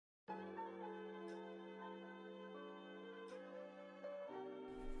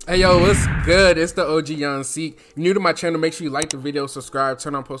Hey yo, what's good? It's the OG Young Seek. New to my channel, make sure you like the video, subscribe,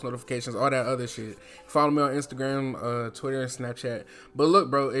 turn on post notifications, all that other shit. Follow me on Instagram, Twitter, and Snapchat. But look,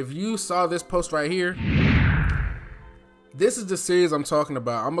 bro, if you saw this post right here, this is the series I'm talking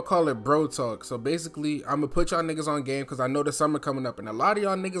about. I'm gonna call it Bro Talk. So basically, I'm gonna put y'all niggas on game because I know the summer coming up, and a lot of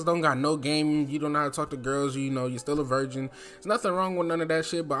y'all niggas don't got no game. You don't know how to talk to girls. You know, you're still a virgin. There's nothing wrong with none of that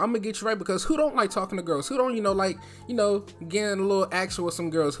shit. But I'm gonna get you right because who don't like talking to girls? Who don't, getting a little action with some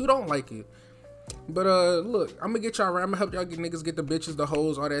girls? Who don't like it? But look, I'm gonna get y'all right. I'm gonna help y'all niggas get the bitches, the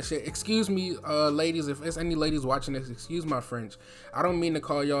hoes, all that shit. Excuse me, ladies, if it's any ladies watching this, excuse my French. I don't mean to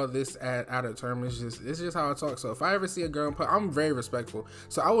call y'all this out of term. It's just how I talk. So if I ever see a girl in public, I'm very respectful.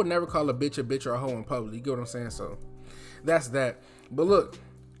 So I would never call a bitch or a hoe in public. You get what I'm saying? So that's that. But look,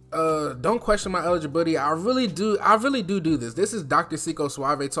 don't question my eligibility. I really do do this. This is Dr. Seco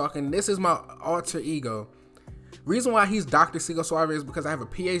Suave talking. This is my alter ego. Reason why he's Dr. Seco Suave is because I have a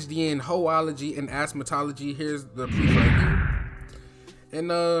PhD in hoeology and asthmatology. Here's the proof right here.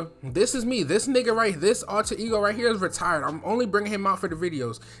 And this is me. This nigga right, this alter ego right here is retired. I'm only bringing him out for the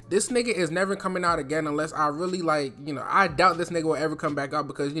videos. This nigga is never coming out again unless I really I doubt this nigga will ever come back out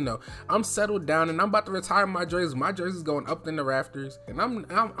because I'm settled down and I'm about to retire my jerseys. My jersey's going up in the rafters and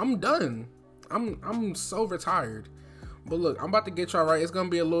I'm done. I'm so retired. But look, I'm about to get y'all right. It's gonna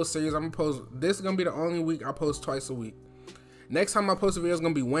be a little series. I'm gonna post. This is gonna be the only week I post twice a week. Next time I post a video is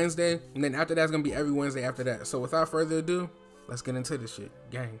gonna be Wednesday, and then after that it's gonna be every Wednesday after that. So without further ado, let's get into this shit,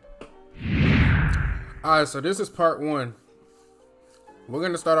 gang. All right, so this is part one. We're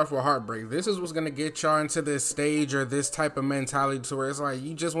gonna start off with heartbreak. This is what's gonna get y'all into this stage or this type of mentality to where it's like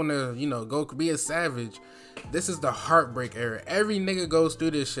you just wanna, go be a savage. This is the heartbreak era. Every nigga goes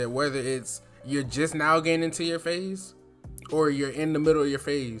through this shit, whether it's you're just now getting into your phase or you're in the middle of your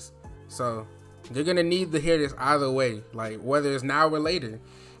phase. So you're gonna need to hear this either way, like whether it's now or later.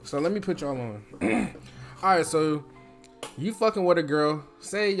 So let me put y'all on. All right, so you fucking with a girl,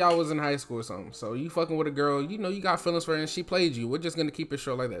 say y'all was in high school or something. So you fucking with a girl, you got feelings for her and she played you. We're just gonna keep it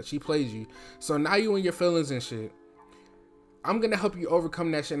short like that. She played you. So now you in your feelings and shit. I'm gonna help you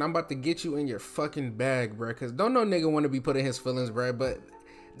overcome that shit and I'm about to get you in your fucking bag, bro. Cause don't no nigga wanna be put in his feelings, bro, but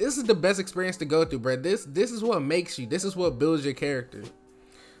this is the best experience to go through, bro. This is what makes you. This is what builds your character.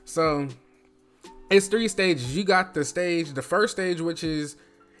 So it's 3 stages. You got the first stage, which is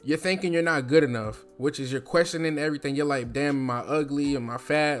you're thinking you're not good enough, which is you're questioning everything. You're like, damn, am I ugly? Am I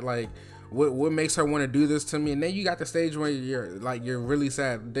fat? Like, what makes her want to do this to me? And then you got the stage where you're really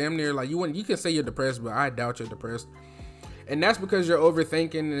sad. Damn near like you can say you're depressed, but I doubt you're depressed. And that's because you're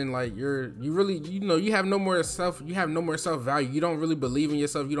overthinking and like you really you have no more self value. You don't really believe in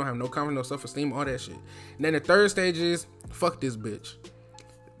yourself. You don't have no confidence, no self-esteem, all that shit. And then the third stage is fuck this bitch.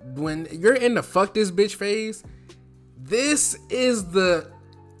 When you're in the fuck this bitch phase, this is the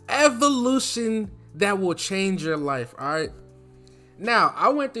evolution that will change your life. All right. Now I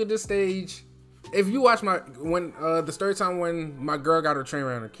went through this stage. If you watch the story time when my girl got her train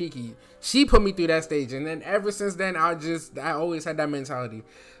around her, Kiki, she put me through that stage, and then ever since then I always had that mentality.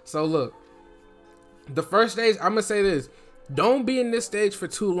 So look, the first stage, I'm gonna say this: don't be in this stage for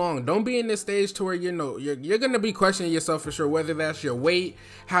too long. Don't be in this stage to where you're gonna be questioning yourself for sure, whether that's your weight,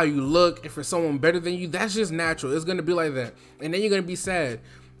 how you look, if it's someone better than you. That's just natural. It's gonna be like that, and then you're gonna be sad.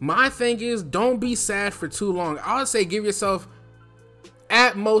 My thing is, don't be sad for too long. I would say give yourself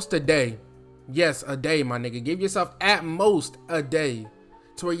at most a day. Yes, a day, my nigga. Give yourself at most a day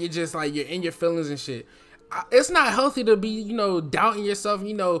to where you're just like, you're in your feelings and shit. It's not healthy to be, doubting yourself,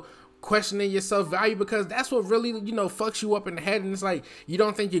 questioning your self-value, because that's what really, fucks you up in the head. And it's like, you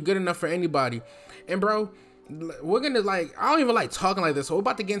don't think you're good enough for anybody. And bro, we're gonna I don't even like talking like this. So we're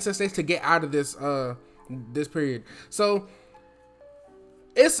about to get into stage to get out of this, this period. So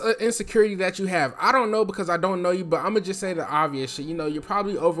it's an insecurity that you have. I don't know because I don't know you, but I'm gonna just say the obvious shit. You're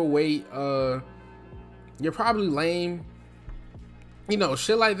probably overweight. You're probably lame.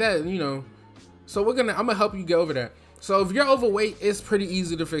 Shit like that. So I'm gonna help you get over that. So if you're overweight, it's pretty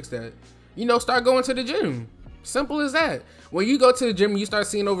easy to fix that. Start going to the gym. Simple as that. When you go to the gym, you start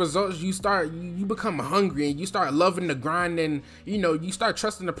seeing those results. You become hungry and you start loving the grind, and you start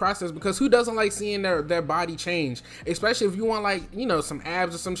trusting the process, because who doesn't like seeing their body change? Especially if you want some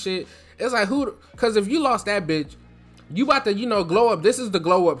abs or some shit. It's like because if you lost that bitch, you about to glow up. This is the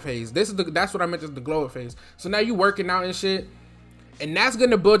glow up phase. That's what I meant, is the glow up phase. So now you working out and shit, and that's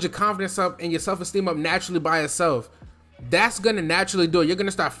gonna build your confidence up and your self-esteem up naturally by itself. That's gonna naturally do it. You're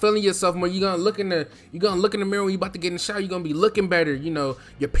gonna start feeling yourself more. You're gonna look in the mirror when you're about to get in the shower. You're gonna be looking better. Your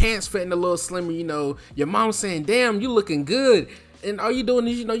pants fitting a little slimmer. Your mom saying, "Damn, you looking good." and all you doing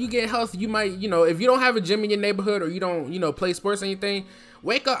is, you know, you get healthy. You might, you know, if you don't have a gym in your neighborhood or you don't, you know, play sports or anything,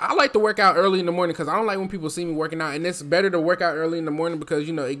 wake up. I like to work out early in the morning because I don't like when people see me working out, and it's better to work out early in the morning because,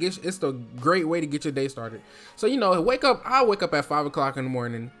 you know, it's the great way to get your day started. So, you know, wake up. I wake up at 5 o'clock in the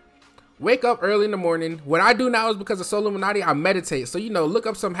morning. Wake up early in the morning. What I do now is because of Soul Illuminati, I meditate. So, you know, look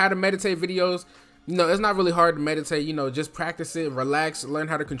up some how to meditate videos. You know, it's not really hard to meditate. You know, just practice it, relax, learn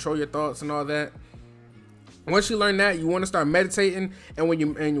how to control your thoughts and all that. Once you learn that, you want to start meditating, and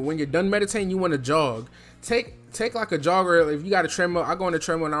when you're done meditating, you want to jog. Take like a jogger. If you got a treadmill, I go on the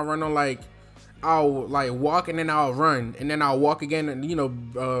treadmill and I run on, like, I'll like walk and then I'll run and then I'll walk again, and, you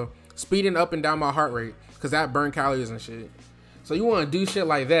know, speeding up and down my heart rate because that burn calories and shit. So you want to do shit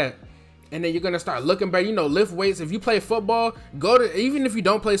like that. And then you're going to start looking back, you know, lift weights. If you play football, go to, even if you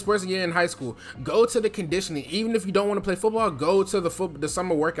don't play sports and you're in high school, go to the conditioning. Even if you don't want to play football, go to the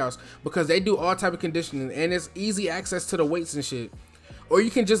summer workouts because they do all type of conditioning and it's easy access to the weights and shit. Or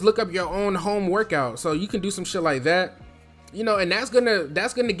you can just look up your own home workout. So you can do some shit like that. You know, and that's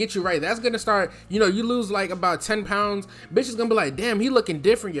gonna get you right. That's gonna start, you know, you lose like about 10 pounds. Bitches gonna be like, damn, he looking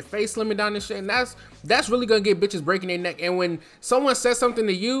different. Your face slimming down and shit. And that's really gonna get bitches breaking their neck. And when someone says something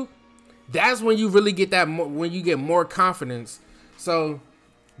to you, that's when you really get that, when you get more confidence. So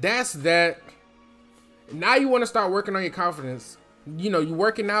that's that. Now you want to start working on your confidence. You know, you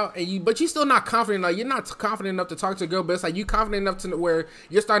working out and but you still not confident. Like, you're not confident enough to talk to a girl, but it's like you confident enough to where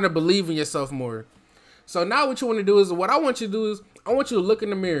you're starting to believe in yourself more. So now what you want to do is, what I want you to do is, I want you to look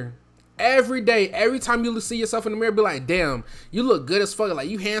in the mirror every day. Every time you see yourself in the mirror, be like, damn, you look good as fuck. Like,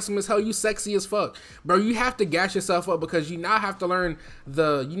 you handsome as hell. You sexy as fuck. Bro, you have to gas yourself up because you now have to learn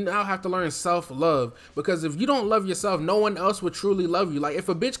self-love. Because if you don't love yourself, no one else would truly love you. Like, if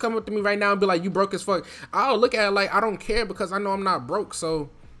a bitch come up to me right now and be like, you broke as fuck, I'll look at it like, I don't care because I know I'm not broke. So,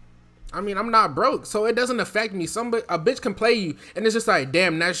 I mean, I'm not broke, so it doesn't affect me. A bitch can play you, and it's just like,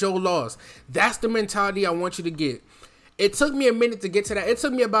 damn, that's your loss. That's the mentality I want you to get. It took me a minute to get to that. It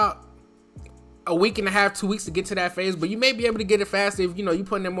took me about a week and a half, 2 weeks to get to that phase, but you may be able to get it faster if, you know, you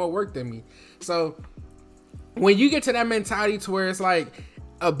putting in more work than me. So when you get to that mentality to where it's like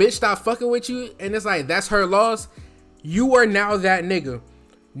a bitch stop fucking with you and it's like that's her loss, you are now that nigga.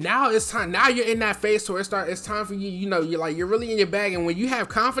 Now it's time. Now you're in that phase where it's time for you. You know, you're really in your bag, and when you have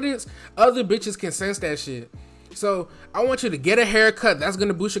confidence, other bitches can sense that shit. So I want you to get a haircut. That's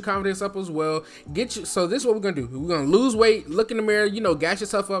gonna boost your confidence up as well. So this is what we're gonna do. We're gonna lose weight, look in the mirror, you know, gas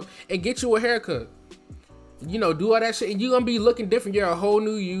yourself up, and get you a haircut. You know, do all that shit, and you're gonna be looking different. You're a whole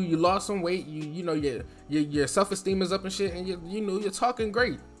new you. You lost some weight. You know, your self-esteem is up and shit, and you know, you're talking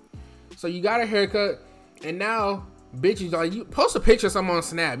great. So you got a haircut, and now, bitches, like, you post a picture of something on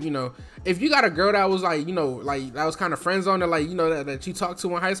Snap. You know, if you got a girl that was like, you know, like that was kind of friends on, that, like, you know, that you talked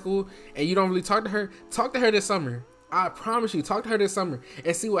to in high school and you don't really talk to her this summer. I promise you, talk to her this summer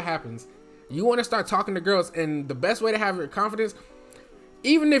and see what happens. You want to start talking to girls, and the best way to have your confidence,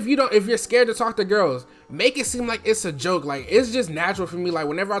 even if you're scared to talk to girls, make it seem like it's a joke. Like, it's just natural for me. Like,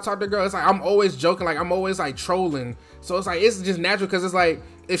 whenever I talk to girls, it's like I'm always joking. Like, I'm always like trolling. So it's like, it's just natural because it's like,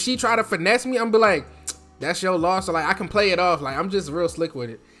 if she try to finesse me, I'm be like, that's your loss. So like, I can play it off. Like, I'm just real slick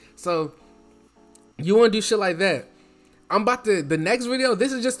with it. So you want to do shit like that. I'm about to, the next video,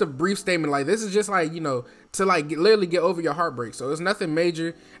 this is just a brief statement. Like, this is just like, you know, to like literally get over your heartbreak. So it's nothing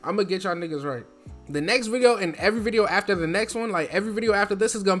major. I'm gonna get y'all niggas right. The next video and every video after the next one, like every video after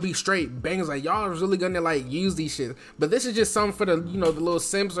this is gonna be straight bangers. Like, y'all is really gonna like use these shit. But this is just something for the, you know, the little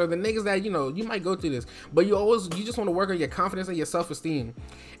simps or the niggas that, you know, you might go through this. But you just want to work on your confidence and your self-esteem.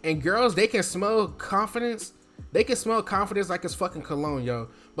 And girls, they can smell confidence. They can smell confidence like it's fucking cologne, yo.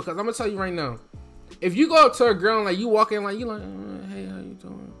 Because I'm gonna tell you right now, if you go up to a girl and like you walk in like, you like, hey, how you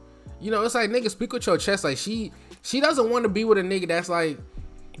doing? You know, it's like, nigga, speak with your chest. Like, she doesn't want to be with a nigga that's like,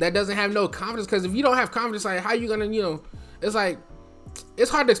 that doesn't have no confidence. Because if you don't have confidence, like, how you gonna, you know, it's like, it's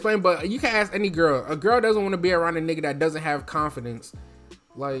hard to explain, but you can ask any girl. A girl doesn't want to be around a nigga that doesn't have confidence.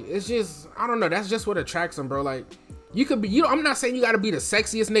 Like, it's just, I don't know, that's just what attracts them, bro. Like, you could be, you know, I'm not saying you gotta be the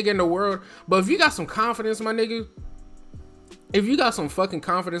sexiest nigga in the world, but if you got some confidence, my nigga, if you got some fucking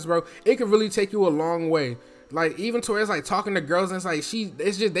confidence, bro, it could really take you a long way. Like, even to where it's like talking to girls and it's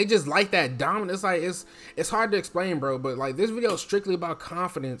like, they just like that dominant. It's like, it's hard to explain, bro. But like, this video is strictly about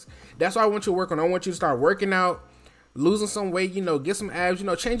confidence. That's what I want you to work on. I want you to start working out, losing some weight, you know, get some abs, you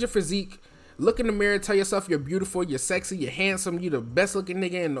know, change your physique. Look in the mirror, tell yourself you're beautiful, you're sexy, you're handsome, you're the best looking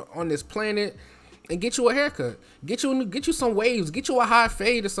nigga on this planet. And get you a haircut. Get you some waves. Get you a high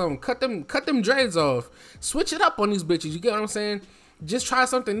fade or something. Cut them dreads off. Switch it up on these bitches. You get what I'm saying? Just try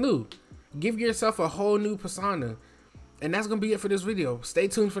something new. Give yourself a whole new persona. And that's gonna be it for this video. Stay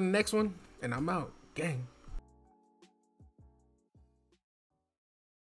tuned for the next one, and I'm out. Gang.